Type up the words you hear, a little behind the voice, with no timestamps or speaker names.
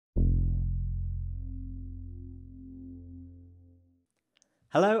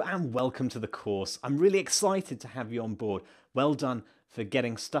Hello and welcome to the course. I'm really excited to have you on board. Well done for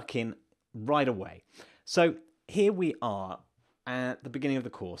getting stuck in right away. So here we are at the beginning of the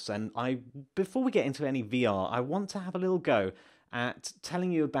course, and before we get into any VR, I want to have a little go at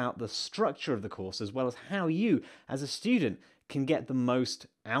telling you about the structure of the course as well as how you as a student can get the most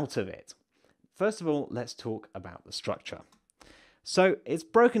out of it. First of all, let's talk about the structure. So it's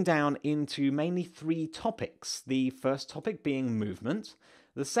broken down into mainly three topics. The first topic being movement,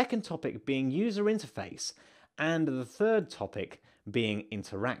 the second topic being user interface, and the third topic being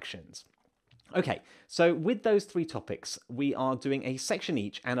interactions. Okay, so with those three topics, we are doing a section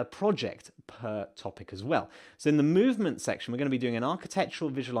each and a project per topic as well. So in the movement section, we're going to be doing an architectural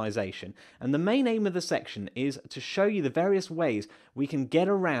visualization, and the main aim of the section is to show you the various ways we can get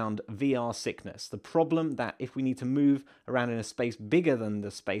around VR sickness, the problem that if we need to move around in a space bigger than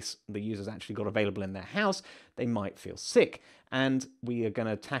the space the user's actually got available in their house, they might feel sick. And we are going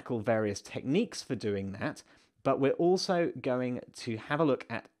to tackle various techniques for doing that, but we're also going to have a look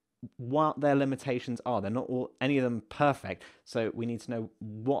at what their limitations are. They're not any of them perfect, so we need to know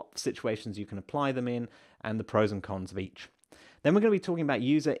what situations you can apply them in and the pros and cons of each. Then we're going to be talking about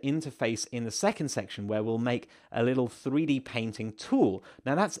user interface in the second section, where we'll make a little 3D painting tool.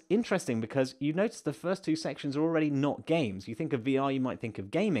 Now that's interesting because you notice the first two sections are already not games. You think of VR, you might think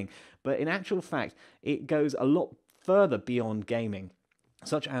of gaming, but in actual fact it goes a lot further beyond gaming,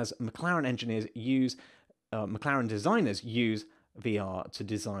 such as McLaren designers use VR to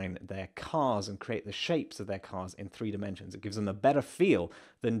design their cars and create the shapes of their cars in 3 dimensions. It gives them a better feel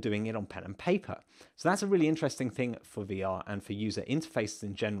than doing it on pen and paper. So that's a really interesting thing for VR and for user interfaces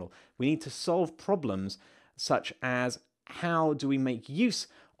in general. We need to solve problems such as how do we make use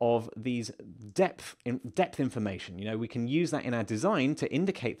of these depth information. You know, we can use that in our design to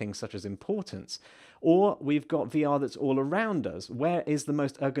indicate things such as importance. Or we've got VR that's all around us. Where is the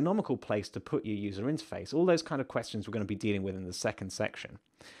most ergonomical place to put your user interface? All those kind of questions we're going to be dealing with in the second section.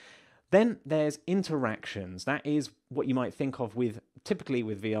 Then there's interactions. That is what you might think of typically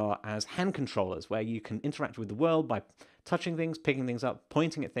with VR as hand controllers, where you can interact with the world by touching things, picking things up,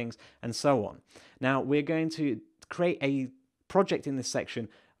 pointing at things, and so on. Now, we're going to create a project in this section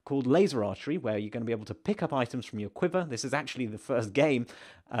called Laser Archery, where you're going to be able to pick up items from your quiver. This is actually the first game.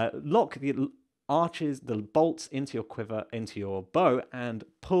 Lock the bolts into your quiver, into your bow, and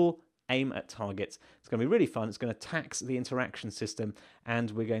aim at targets. It's going to be really fun. It's going to tax the interaction system,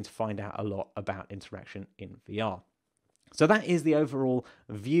 and we're going to find out a lot about interaction in VR. So that is the overall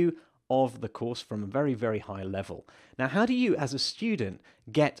view of the course from a very, very high level. Now, how do you as a student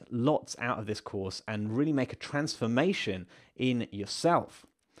get lots out of this course and really make a transformation in yourself?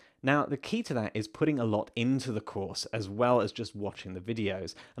 Now, the key to that is putting a lot into the course as well as just watching the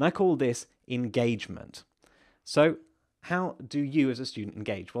videos. And I call this engagement. So how do you as a student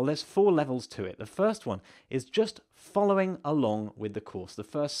engage? Well, there's 4 levels to it. The first one is just following along with the course, the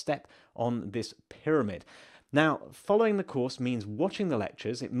first step on this pyramid. Now, following the course means watching the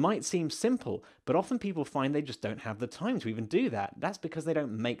lectures. It might seem simple, but often people find they just don't have the time to even do that. That's because they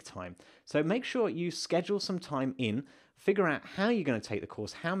don't make time. So make sure you schedule some time in, figure out how you're going to take the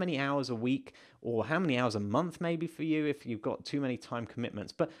course, how many hours a week or how many hours a month maybe for you if you've got too many time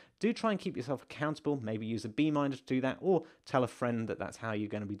commitments. But do try and keep yourself accountable. Maybe use a Beeminder to do that, or tell a friend that that's how you're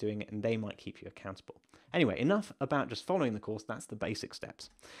going to be doing it and they might keep you accountable. Anyway, enough about just following the course. That's the basic steps.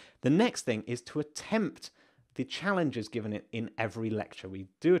 The next thing is to attempt the challenges given it in every lecture. We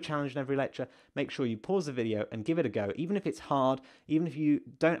do a challenge in every lecture. Make sure you pause the video and give it a go, even if it's hard, even if you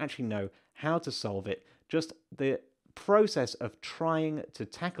don't actually know how to solve it. Just the process of trying to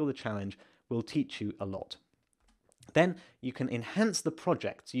tackle the challenge will teach you a lot. Then you can enhance the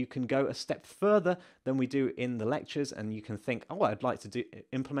project. You can go a step further than we do in the lectures, and you can think, oh, I'd like to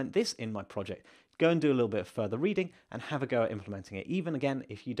implement this in my project. Go and do a little bit of further reading and have a go at implementing it. Even again,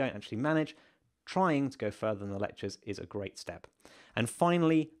 if you don't actually manage, trying to go further than the lectures is a great step. And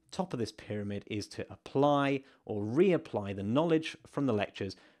finally, top of this pyramid is to apply or reapply the knowledge from the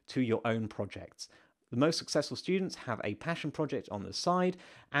lectures to your own projects. The most successful students have a passion project on the side,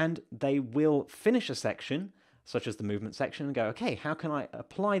 and they will finish a section, such as the movement section, and go, okay, how can I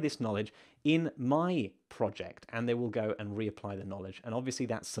apply this knowledge in my project? And they will go and reapply the knowledge. And obviously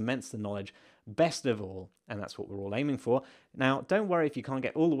that cements the knowledge best of all, and that's what we're all aiming for. Now, don't worry if you can't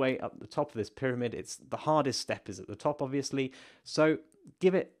get all the way up the top of this pyramid. It's the hardest step is at the top, obviously. So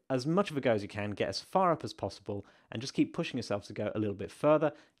give it as much of a go as you can, get as far up as possible, and just keep pushing yourself to go a little bit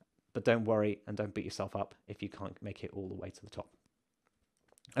further. But don't worry and don't beat yourself up if you can't make it all the way to the top.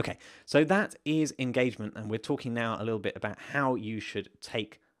 Okay, so that is engagement, and we're talking now a little bit about how you should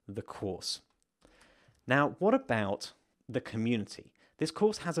take the course. Now, what about the community? this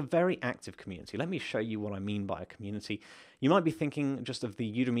course has a very active community. Let me show you what I mean by a community. You might be thinking just of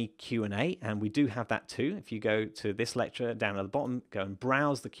the Udemy Q&A, and we do have that too. If you go to this lecture down at the bottom, go and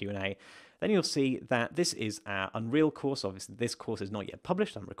browse the Q&A, then you'll see that this is our Unreal course. Obviously, this course is not yet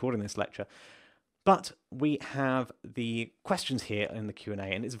published. I'm recording this lecture. But we have the questions here in the Q&A,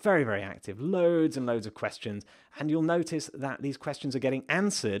 and it's very, very active. Loads and loads of questions. And you'll notice that these questions are getting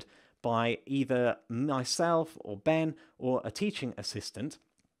answered by either myself or Ben or a teaching assistant,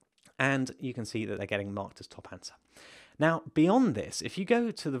 and you can see that they're getting marked as top answer. Now, beyond this, if you go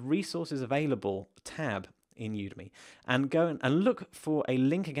to the resources available tab in Udemy and go and look for a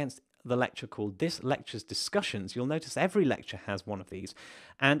link against the lecture called This Lecture's Discussions, you'll notice every lecture has one of these.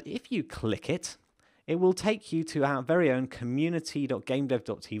 And if you click it, it will take you to our very own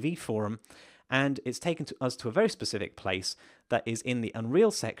community.gamedev.tv forum, and it's taken us to a very specific place that is in the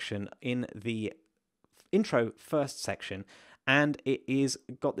Unreal section, in the intro first section, and it is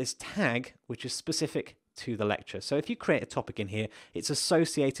got this tag which is specific to the lecture. So if you create a topic in here, it's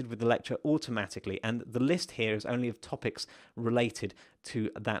associated with the lecture automatically, and the list here is only of topics related to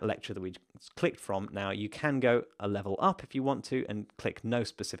that lecture that we clicked from. Now you can go a level up if you want to and click no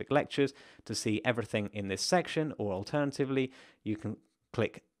specific lectures to see everything in this section, or alternatively you can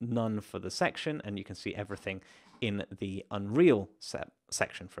click none for the section and you can see everything in the Unreal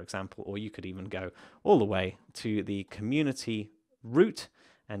section, for example, or you could even go all the way to the community route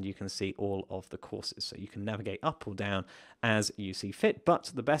and you can see all of the courses. So you can navigate up or down as you see fit,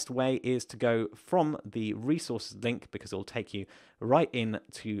 but the best way is to go from the resources link, because it will take you right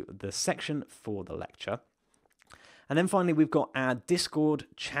into the section for the lecture. And then finally, we've got our Discord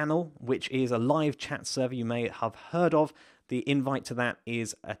channel, which is a live chat server you may have heard of. The invite to that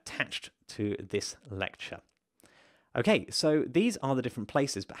is attached to this lecture. Okay, so these are the different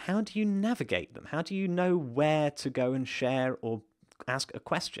places, but how do you navigate them? How do you know where to go and share or ask a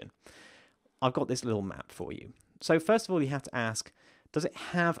question? I've got this little map for you. So first of all, you have to ask, does it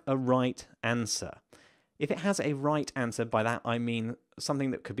have a right answer? If it has a right answer, by that I mean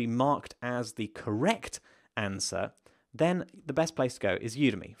something that could be marked as the correct answer, then the best place to go is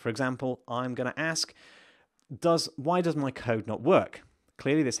Udemy. For example, I'm going to ask, why does my code not work?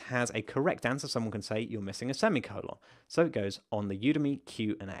 Clearly this has a correct answer. Someone can say you're missing a semicolon. So it goes on the Udemy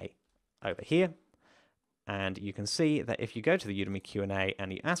Q&A over here. And you can see that if you go to the Udemy Q&A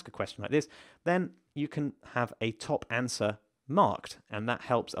and you ask a question like this, then you can have a top answer marked. And that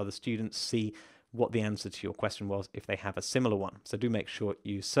helps other students see what the answer to your question was if they have a similar one. So do make sure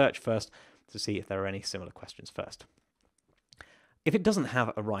you search first to see if there are any similar questions first. If it doesn't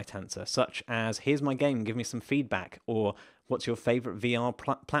have a right answer, such as, here's my game, give me some feedback, or what's your favorite VR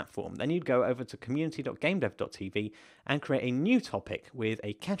platform, then you'd go over to community.gamedev.tv and create a new topic with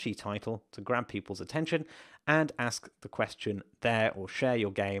a catchy title to grab people's attention and ask the question there, or share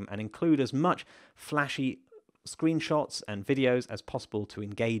your game and include as much flashy screenshots and videos as possible to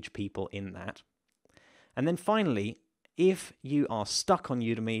engage people in that. And then finally, if you are stuck on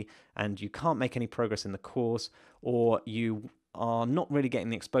Udemy and you can't make any progress in the course, or you are not really getting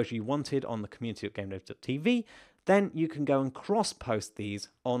the exposure you wanted on the community.gamedev.tv, then you can go and cross-post these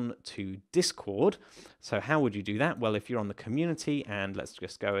onto Discord. So how would you do that? Well, if you're on the community, and let's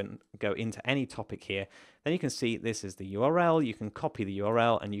just go into any topic here, then you can see this is the URL. You can copy the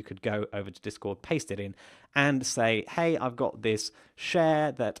URL and you could go over to Discord, paste it in, and say, hey, I've got this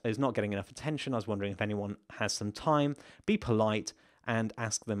share that is not getting enough attention. I was wondering if anyone has some time. Be polite and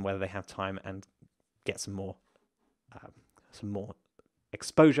ask them whether they have time and get some more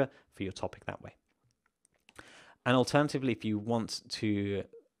exposure for your topic that way. And alternatively, if you want to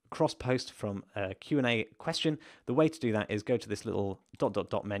cross-post from a Q&A question, the way to do that is go to this little ...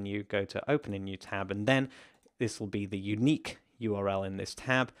 menu, go to open a new tab, and then this will be the unique URL in this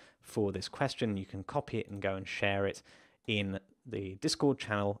tab for this question. You can copy it and go and share it in the Discord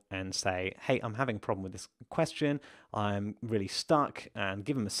channel and say, hey, I'm having a problem with this question, I'm really stuck, and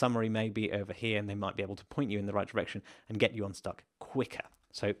give them a summary maybe over here, and they might be able to point you in the right direction and get you unstuck quicker.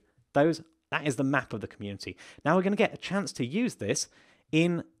 So that is the map of the community. Now we're going to get a chance to use this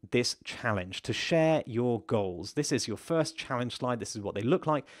in this challenge to share your goals. This is your first challenge slide. This is what they look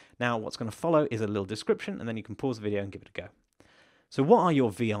like. Now what's going to follow is a little description, and then you can pause the video and give it a go. So what are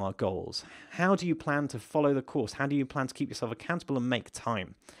your VR goals? How do you plan to follow the course? How do you plan to keep yourself accountable and make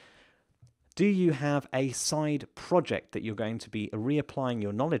time? Do you have a side project that you're going to be reapplying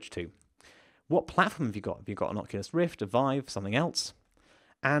your knowledge to? What platform have you got? Have you got an Oculus Rift, a Vive, something else?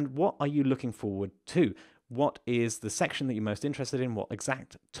 And what are you looking forward to? What is the section that you're most interested in? What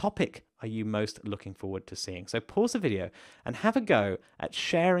exact topic are you most looking forward to seeing? So pause the video and have a go at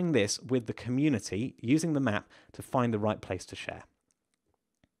sharing this with the community using the map to find the right place to share.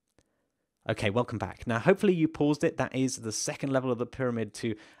 Okay, welcome back. Now, hopefully you paused it. That is the second level of the pyramid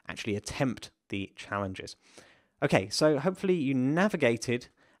to actually attempt the challenges. Okay, so hopefully you navigated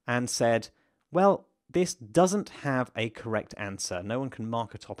and said, well, this doesn't have a correct answer. No one can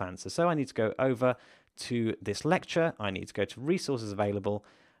mark a top answer. So I need to go over to this lecture. I need to go to resources available,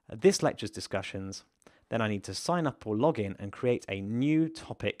 this lecture's discussions. Then I need to sign up or log in and create a new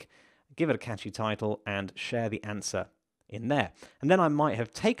topic, give it a catchy title, and share the answer in there. And then I might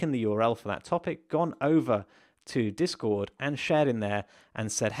have taken the URL for that topic, gone over to Discord and shared in there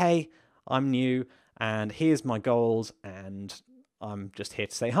and said, hey, I'm new and here's my goals and I'm just here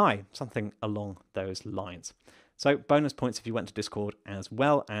to say hi, something along those lines. So bonus points if you went to Discord as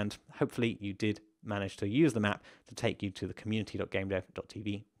well, and hopefully you did manage to use the map to take you to the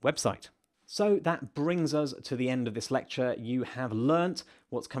community.gamedev.tv website. So that brings us to the end of this lecture. You have learnt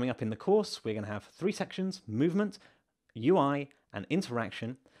what's coming up in the course. We're going to have 3 sections: movement, UI, and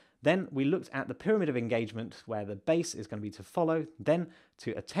interaction. Then we looked at the pyramid of engagement, where the base is going to be to follow, then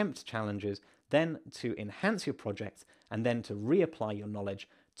to attempt challenges, then to enhance your project, and then to reapply your knowledge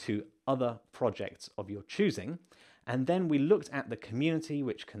to other projects of your choosing. And then we looked at the community,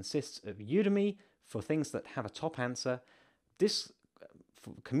 which consists of Udemy for things that have a top answer,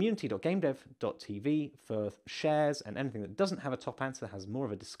 community.gamedev.tv for shares and anything that doesn't have a top answer, has more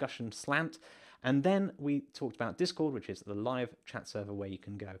of a discussion slant. And then we talked about Discord, which is the live chat server where you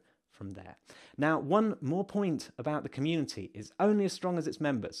can go from there. Now, one more point about the community: is only as strong as its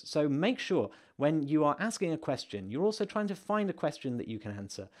members. So make sure when you are asking a question, you're also trying to find a question that you can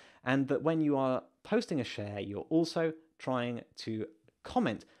answer. And that when you are posting a share, you're also trying to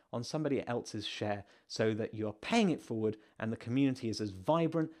comment on somebody else's share so that you're paying it forward and the community is as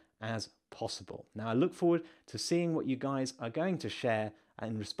vibrant as possible. Now, I look forward to seeing what you guys are going to share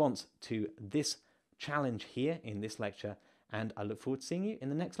in response to this challenge here in this lecture, and I look forward to seeing you in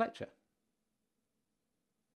the next lecture.